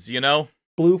flames, you know?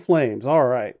 Blue flames, all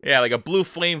right. Yeah, like a blue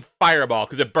flame fireball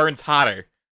because it burns hotter.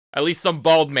 At least some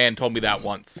bald man told me that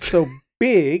once. So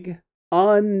big,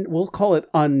 we'll call it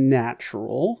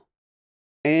unnatural,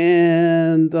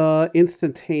 and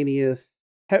instantaneous.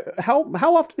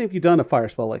 How often have you done a fire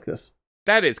spell like this?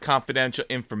 That is confidential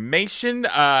information.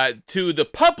 To the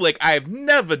public, I have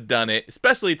never done it,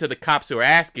 especially to the cops who are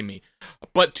asking me.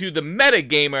 But to the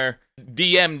metagamer,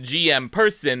 DM, GM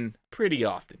person, pretty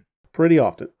often. Pretty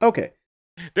often. Okay.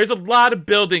 There's a lot of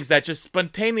buildings that just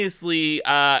spontaneously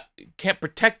can't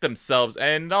protect themselves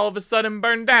and all of a sudden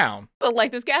burn down.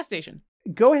 Like this gas station.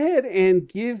 Go ahead and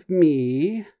give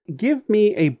me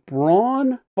a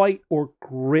brawn, fight, or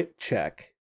grit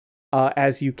check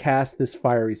as you cast this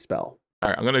fiery spell. All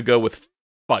right, I'm going to go with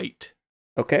fight,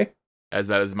 Okay. as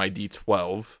that is my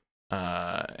D12.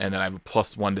 And then I have a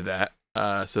 +1 to that.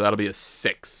 So that'll be a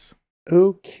 6.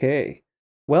 Okay.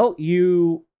 Well,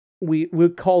 we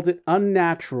called it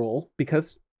unnatural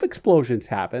because explosions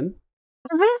happen.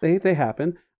 They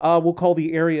happen. We'll call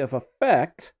the area of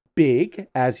effect big,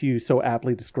 as you so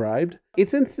aptly described.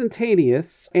 It's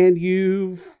instantaneous, and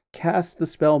you've cast the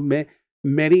spell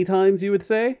many times, you would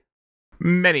say?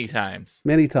 Many times.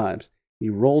 Many times.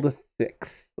 You rolled a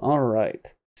 6. All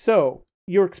right. So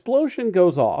your explosion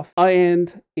goes off,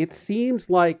 and it seems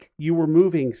like you were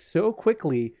moving so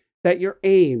quickly that your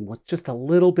aim was just a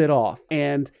little bit off,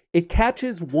 and it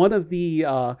catches one of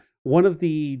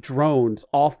the drones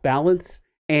off balance,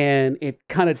 and it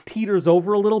kind of teeters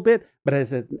over a little bit, but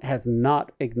it has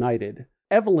not ignited.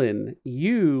 Evelyn,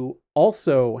 you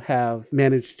also have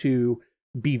managed to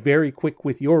be very quick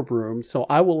with your broom, so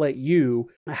I will let you.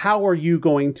 How are you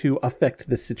going to affect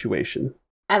this situation?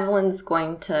 Evelyn's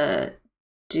going to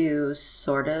do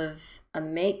sort of a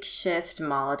makeshift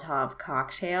Molotov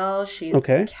cocktail. She's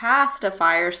Okay. cast a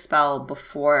fire spell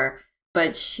before,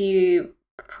 but she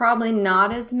Probably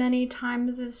not as many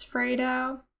times as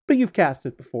Fredo. But you've cast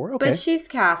it before, okay. But she's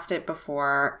cast it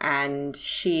before, and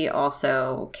she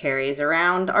also carries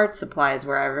around art supplies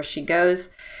wherever she goes,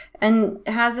 and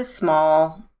has a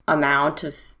small amount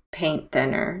of paint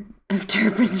thinner of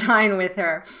turpentine with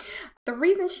her. The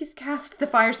reason she's cast the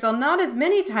fire spell not as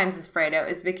many times as Fredo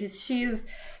is because she's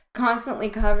constantly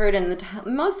covered in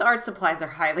most art supplies are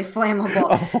highly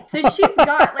flammable. So she's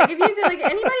got, like, if you like,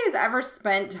 anybody who's ever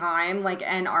spent time like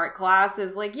in art class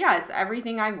is like, yes,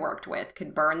 everything I've worked with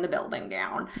could burn the building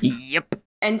down. Yep.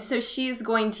 And so she's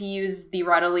going to use the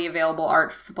readily available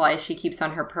art supplies she keeps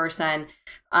on her person,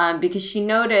 because she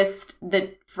noticed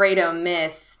that Fredo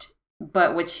missed,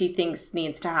 but what she thinks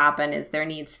needs to happen is there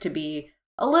needs to be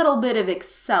a little bit of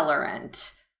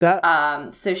accelerant.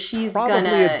 That so she's probably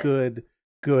gonna a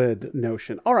good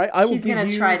notion. All right, she's gonna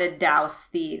try to douse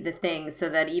the thing so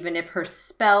that even if her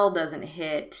spell doesn't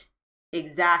hit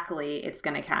exactly, it's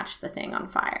gonna catch the thing on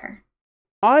fire.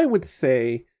 I would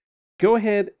say go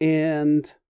ahead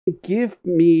and give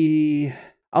me,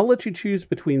 I'll let you choose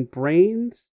between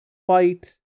brains,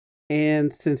 fight,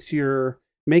 and since you're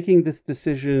making this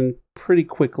decision pretty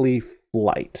quickly,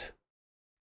 flight.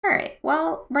 All right.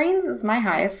 Well, brains is my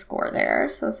highest score there,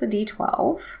 so it's a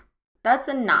D12. That's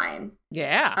a 9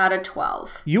 Yeah. out of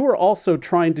 12. You were also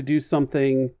trying to do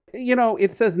something,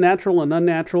 it says natural and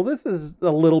unnatural. This is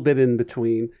a little bit in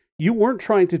between. You weren't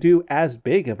trying to do as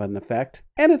big of an effect,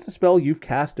 and it's a spell you've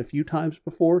cast a few times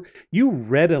before. You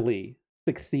readily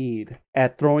succeed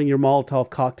at throwing your Molotov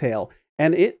cocktail,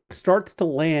 and it starts to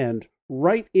land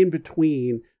right in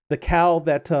between the cow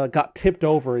that got tipped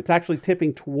over. It's actually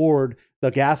tipping toward the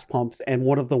gas pumps and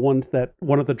one of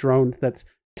the drones that's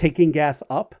taking gas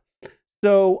up.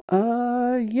 So,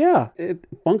 yeah, it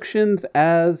functions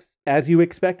as you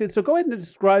expected. So go ahead and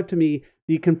describe to me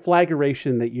the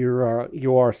conflagration that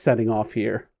you are setting off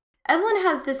here. Evelyn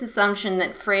has this assumption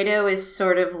that Fredo is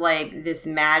sort of like this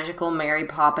magical Mary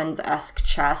Poppins-esque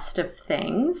chest of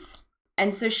things.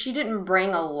 And so she didn't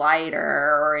bring a lighter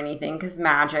or anything because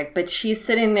magic, but she's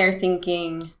sitting there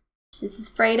thinking, she says,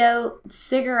 Fredo,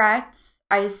 cigarettes,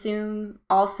 I assume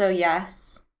also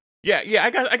yes. Yeah,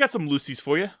 I got some Lucy's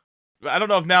for you. I don't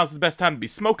know if now's the best time to be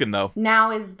smoking, though.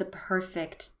 Now is the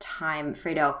perfect time,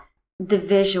 Fredo. The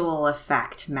visual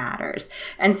effect matters.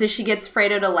 And so she gets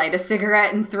Fredo to light a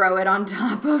cigarette and throw it on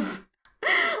top of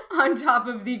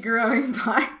the growing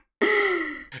pine.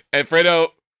 And Fredo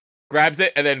grabs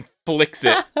it and then flicks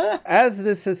it. As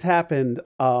this has happened,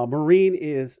 Maureen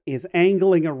is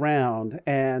angling around,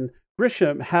 and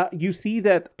Grisham, you see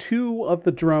that 2 of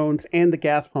the drones and the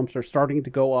gas pumps are starting to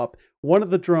go up. One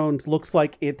of the drones looks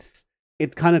like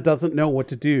it kind of doesn't know what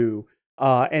to do.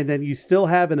 And then you still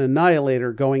have an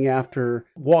Annihilator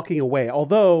walking away,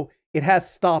 although it has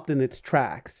stopped in its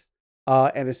tracks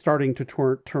and is starting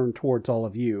to turn towards all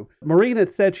of you. Maureen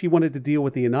had said she wanted to deal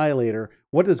with the Annihilator.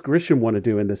 What does Grisham want to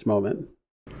do in this moment?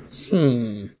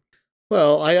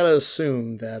 Well, I gotta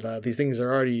assume that these things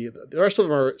the rest of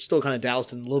them are still kind of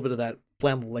doused in a little bit of that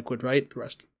flammable liquid, right? The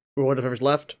rest, or whatever's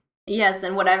left. Yes,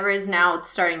 and whatever is now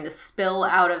starting to spill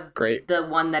out of Great. The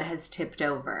one that has tipped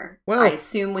over. Well, I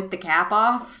assume with the cap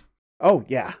off. Oh,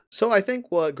 yeah. So I think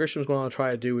what Grisham's going to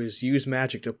try to do is use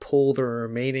magic to pull the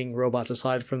remaining robots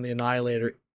aside from the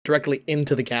Annihilator directly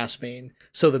into the gas main,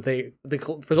 so that the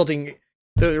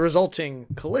resulting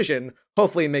collision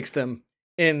hopefully makes them,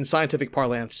 in scientific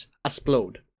parlance,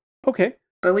 explode. Okay.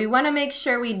 But we want to make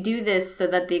sure we do this so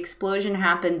that the explosion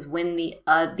happens when the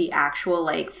actual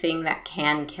thing that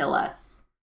can kill us,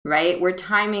 right? We're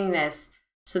timing this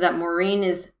so that Maureen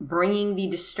is bringing the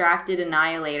distracted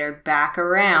Annihilator back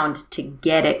around to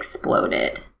get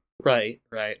exploded. Right.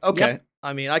 Okay. Yep.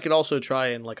 I mean, I could also try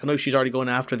and, I know she's already going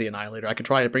after the Annihilator. I could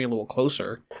try to bring it a little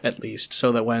closer, at least,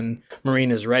 so that when Maureen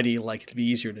is ready, it'd be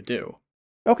easier to do.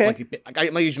 Okay. I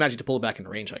might use magic to pull it back in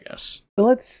range, I guess.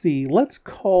 Let's see. Let's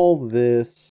call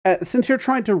this... since you're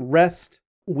trying to rest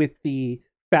with the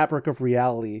fabric of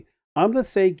reality, I'm going to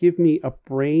say give me a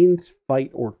brains,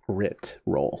 fight, or grit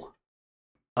roll.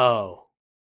 Oh.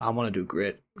 I'm going to do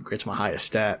grit. Grit's my highest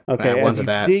stat. Okay, as you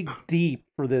dig deep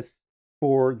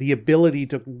for the ability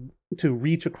to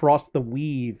reach across the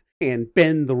weave and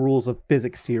bend the rules of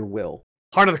physics to your will.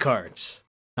 Heart of the cards.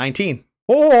 19.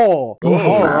 Oh! Ooh.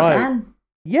 All Well right. done.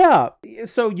 Yeah,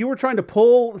 so you were trying to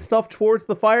pull stuff towards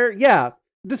the fire? Yeah,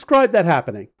 describe that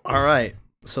happening. All right.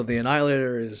 So the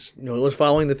Annihilator is, was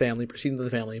following the family, proceeding to the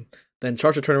family, then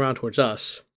starts to turn around towards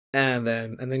us, and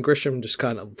then Grisham just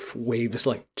kind of waves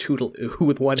toodle-oo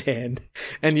with one hand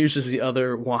and uses the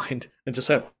other wind and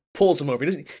just pulls him over.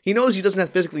 He knows he doesn't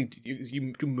have physically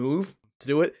to move to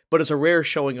do it, but it's a rare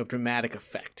showing of dramatic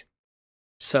effect.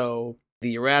 So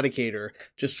the Eradicator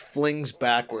just flings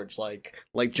backwards like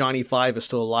Johnny Five is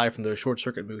still alive from the Short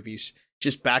Circuit movies,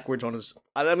 just backwards on his.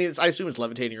 I mean, I assume it's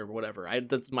levitating or whatever.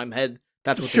 That's my head.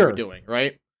 That's what they were doing,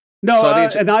 right? No, So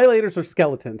annihilators are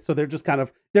skeletons, so they're just kind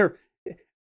of they're.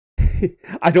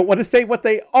 I don't want to say what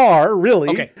they are, really.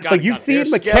 Okay, but you've seen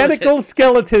mechanical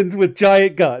skeletons with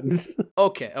giant guns.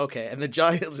 Okay, and the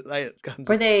giant guns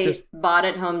Were they bought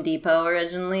at Home Depot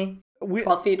originally?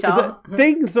 12 feet tall.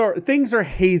 Things are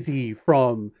hazy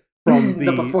from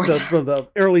the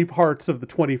early parts of the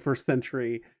 21st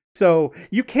century. So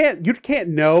you can't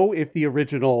know if the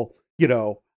original,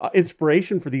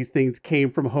 inspiration for these things came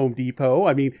from Home Depot.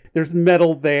 I mean, there's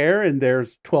metal there, and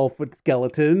there's 12-foot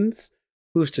skeletons.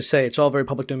 Who's to say? It's all very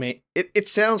public domain. It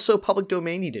sounds so public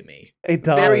domainy to me. It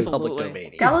does. Very public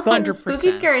domainy. Skeletons,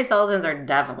 spooky, scary skeletons are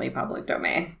definitely public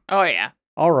domain. Oh, yeah.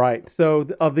 All right. So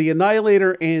the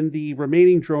Annihilator and the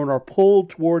remaining drone are pulled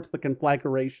towards the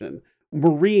conflagration.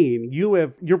 Maureen, you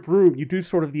have your broom. You do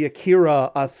sort of the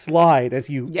Akira slide as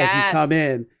you come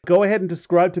in. Go ahead and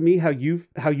describe to me how you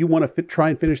want to try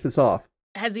and finish this off.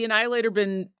 Has the Annihilator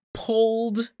been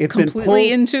pulled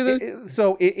completely into the...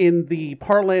 So in the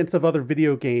parlance of other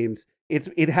video games,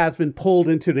 it has been pulled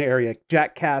into an area.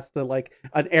 Jack cast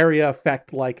an area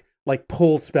effect like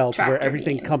pull spell to where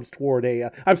everything comes toward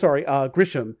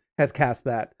Grisham has cast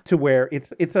that to where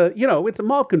it's a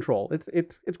mob control.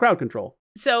 It's crowd control.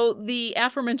 So the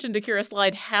aforementioned Akira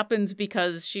slide happens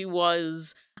because she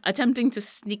was attempting to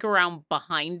sneak around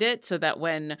behind it so that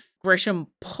when Grisham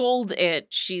pulled it,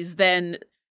 she's then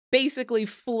basically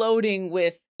floating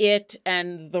with it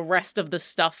and the rest of the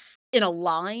stuff in a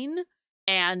line.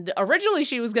 And originally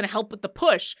she was going to help with the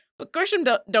push, but Grisham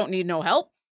don't need no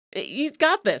help. He's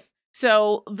got this.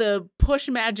 So the push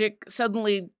magic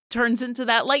suddenly turns into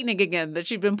that lightning again that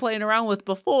she'd been playing around with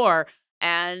before.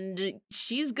 And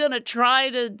she's going to try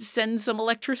to send some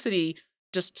electricity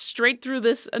just straight through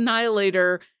this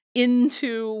Annihilator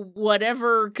into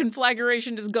whatever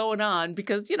conflagration is going on,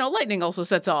 because, lightning also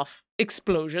sets off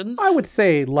explosions. I would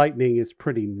say lightning is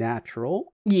pretty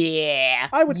natural. Yeah.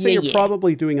 I would say you're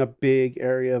probably doing a big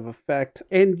area of effect,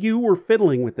 and you were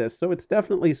fiddling with this, so it's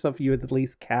definitely stuff you had at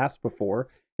least cast before.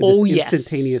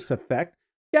 Instantaneous effect.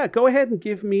 Yeah, go ahead and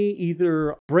give me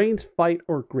either brains, fight,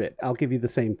 or grit. I'll give you the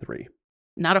same 3.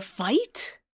 Not a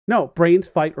fight? No, brains,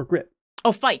 fight, or grit.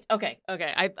 Oh, fight. Okay.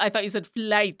 I thought you said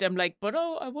flight. I'm like, but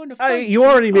I want to fight. You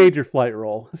already made your flight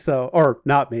roll, or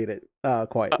not made it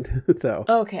quite. So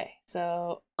okay.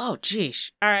 So,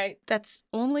 geesh. All right, that's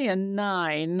only a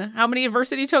 9. How many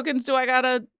adversity tokens do I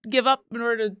gotta give up in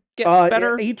order to get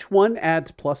better? Each one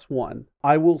adds +1.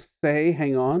 I will say,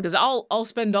 hang on, because I'll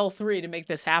spend all 3 to make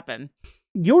this happen.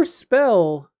 Your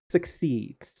spell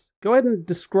succeeds. Go ahead and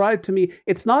describe to me.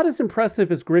 It's not as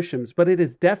impressive as Grisham's, but it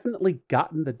has definitely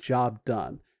gotten the job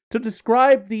done. So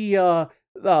describe the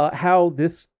how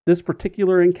this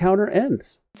particular encounter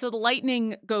ends. So the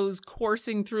lightning goes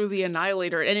coursing through the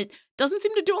Annihilator, and it doesn't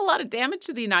seem to do a lot of damage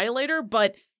to the Annihilator,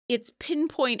 but its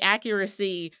pinpoint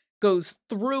accuracy goes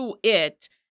through it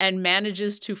and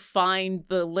manages to find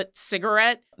the lit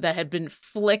cigarette that had been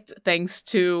flicked thanks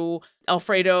to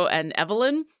Alfredo and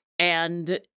Evelyn.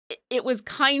 And it was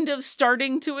kind of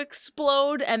starting to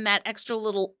explode, and that extra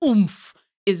little oomph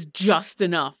is just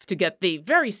enough to get the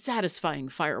very satisfying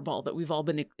fireball that we've all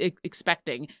been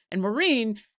expecting. And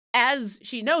Maureen, as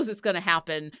she knows it's going to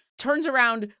happen, turns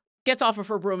around, gets off of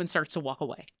her broom, and starts to walk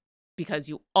away. Because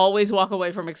you always walk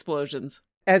away from explosions.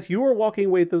 As you are walking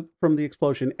away from the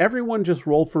explosion, everyone just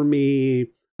roll for me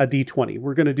a d20.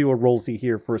 We're going to do a rollsy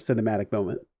here for a cinematic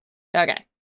moment. Okay.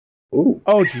 Ooh.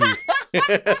 Oh, geez.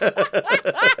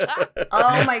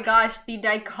 Oh my gosh, the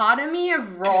dichotomy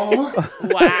of roll.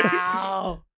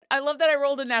 Wow. I love that I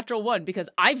rolled a natural 1 because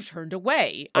I've turned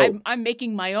away. I'm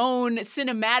making my own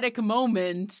cinematic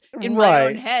moment in my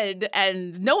own head,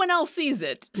 and no one else sees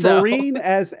it. So. Maureen,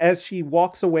 as she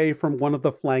walks away from one of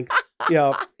the flanks,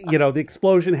 the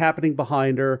explosion happening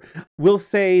behind her, will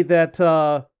say that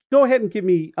go ahead and give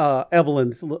me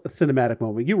Evelyn's cinematic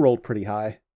moment. You rolled pretty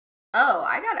high. Oh,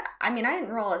 I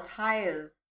didn't roll as high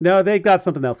as... No, they got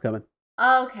something else coming.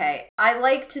 Okay. I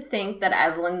like to think that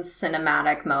Evelyn's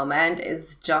cinematic moment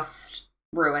is just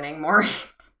ruining Maureen.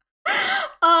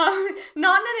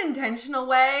 Not in an intentional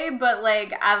way, but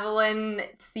Evelyn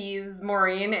sees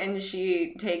Maureen and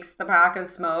she takes the pack of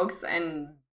smokes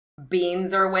and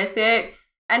beans her with it.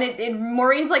 And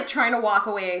Maureen's trying to walk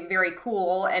away very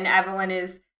cool, and Evelyn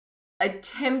is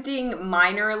attempting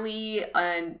minorly,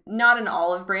 not an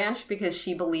olive branch, because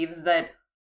she believes that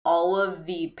all of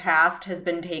the past has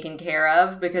been taken care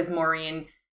of because Maureen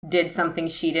did something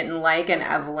she didn't like, and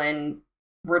Evelyn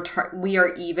we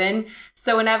are even.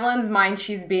 So in Evelyn's mind,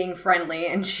 she's being friendly,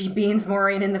 and she beans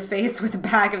Maureen in the face with a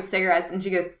bag of cigarettes, and she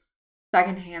goes,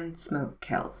 "Secondhand smoke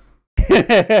kills."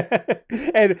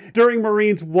 And during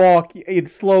Maureen's walk, in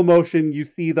slow motion, you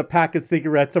see the pack of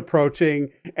cigarettes approaching,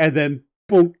 and then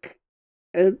boonk.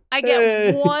 And, I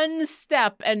get one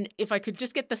step, and if I could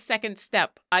just get the second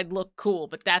step, I'd look cool,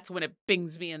 but that's when it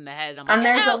bings me in the head. I'm like, And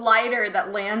there's "Ow!" a lighter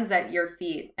that lands at your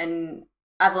feet, and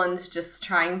Evelyn's just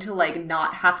trying to like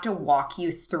not have to walk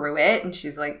you through it, and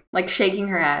she's like shaking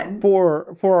her head.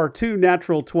 For our two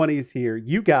natural 20s here,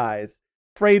 you guys,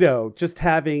 Fredo just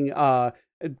having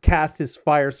cast his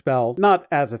fire spell, not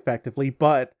as effectively,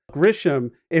 but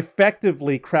Grisham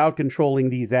effectively crowd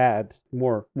controlling these ads,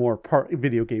 more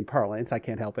video game parlance, I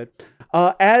can't help it.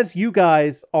 As you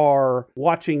guys are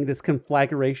watching this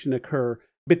conflagration occur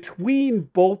between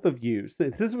both of you,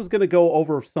 since this was going to go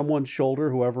over someone's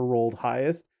shoulder, whoever rolled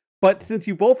highest, but since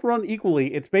you both run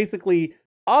equally, it's basically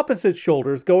opposite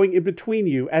shoulders going in between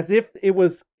you, as if it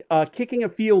was kicking a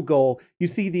field goal. You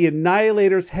see the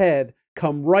Annihilator's head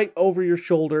come right over your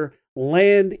shoulder,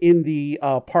 land in the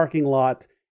parking lot,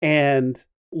 and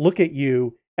look at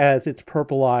you as its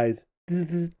purple eyes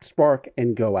spark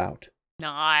and go out.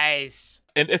 Nice.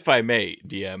 And if I may,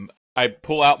 DM, I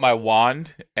pull out my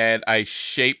wand and I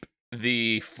shape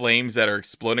the flames that are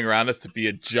exploding around us to be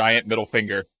a giant middle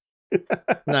finger.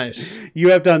 Nice. You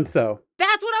have done so.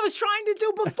 That's what I was trying to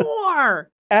do before.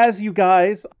 As you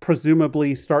guys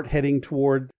presumably start heading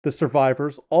toward the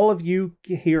survivors, all of you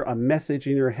hear a message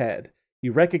in your head.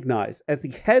 You recognize as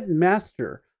the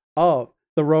headmaster of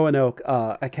the Roanoke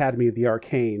Academy of the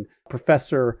Arcane,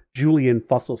 Professor Julian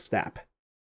Fusselsnap.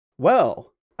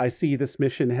 Well, I see this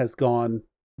mission has gone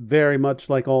very much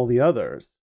like all the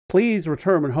others. Please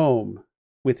return home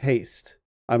with haste.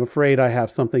 I'm afraid I have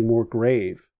something more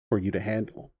grave for you to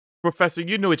handle. Professor,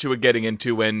 you knew what you were getting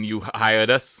into when you hired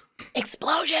us.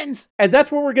 Explosions. And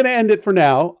that's where we're going to end it for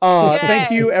now. Thank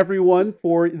Yay. you, everyone,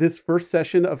 for this first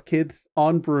session of Kids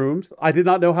on Brooms. I did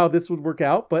not know how this would work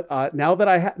out, but now that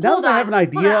I have an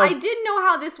idea, I did know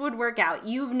how this would work out.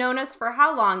 You've known us for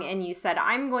how long? And you said,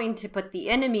 I'm going to put the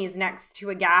enemies next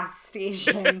to a gas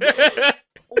station.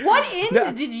 What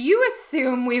end did you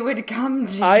assume we would come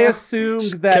to? I assumed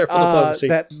that Careful diplomacy.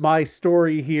 that my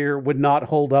story here would not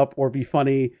hold up or be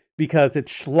funny because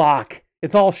it's schlock.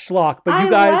 It's all schlock. But you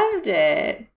guys loved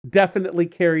it. definitely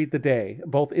carried the day,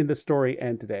 both in the story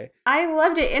and today. I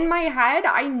loved it. In my head,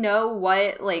 I know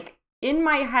in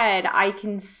my head, I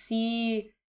can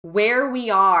see where we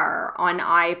are on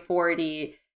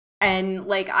I-40. And,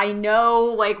 I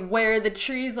know, where the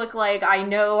trees look like. I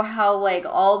know how,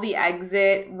 all the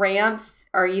exit ramps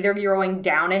are either going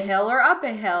down a hill or up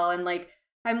a hill. And,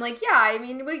 I'm yeah, I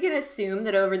mean, we can assume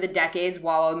that over the decades,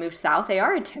 Wawa moved south, they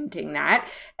are attempting that.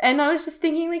 And I was just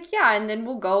thinking, yeah, and then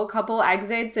we'll go a couple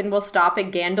exits and we'll stop at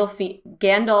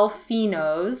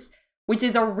Gandolfino's, which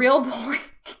is a real place.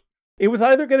 It was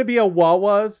either going to be a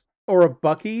Wawa's or a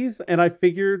Buc-ee's, and I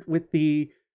figured with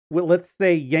the, let's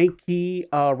say, Yankee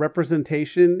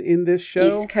representation in this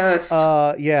show, East Coast.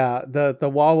 the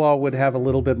Wawa would have a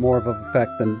little bit more of an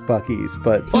effect than Buc-ee's.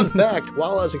 But Fun fact,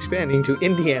 Wawa's expanding to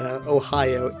Indiana,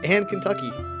 Ohio, and Kentucky.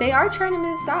 They are trying to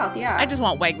move south, yeah. I just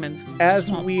want Wegmans.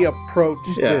 as we approach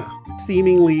this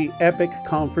seemingly epic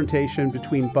confrontation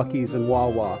between Buc-ee's and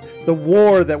Wawa, the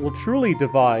war that will truly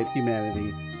divide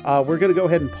humanity, we're going to go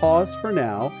ahead and pause for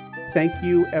now. Thank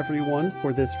you, everyone,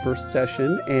 for this first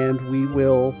session, and we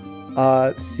will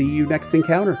see you next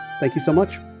encounter. Thank you so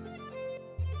much.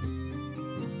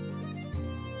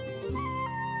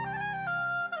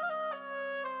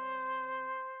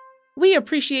 We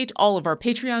appreciate all of our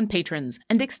Patreon patrons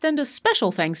and extend a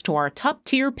special thanks to our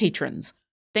top-tier patrons.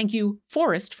 Thank you,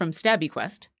 Forrest from Stabby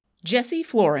Quest, Jesse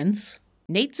Florence,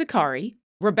 Nate Zakari,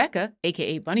 Rebecca,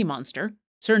 aka Bunny Monster,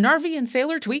 Sir Narvi and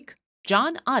Sailor Tweak,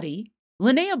 John Oddie,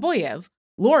 Linnea Boyev,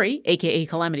 Lori, aka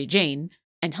Calamity Jane,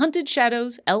 and Hunted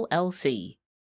Shadows LLC.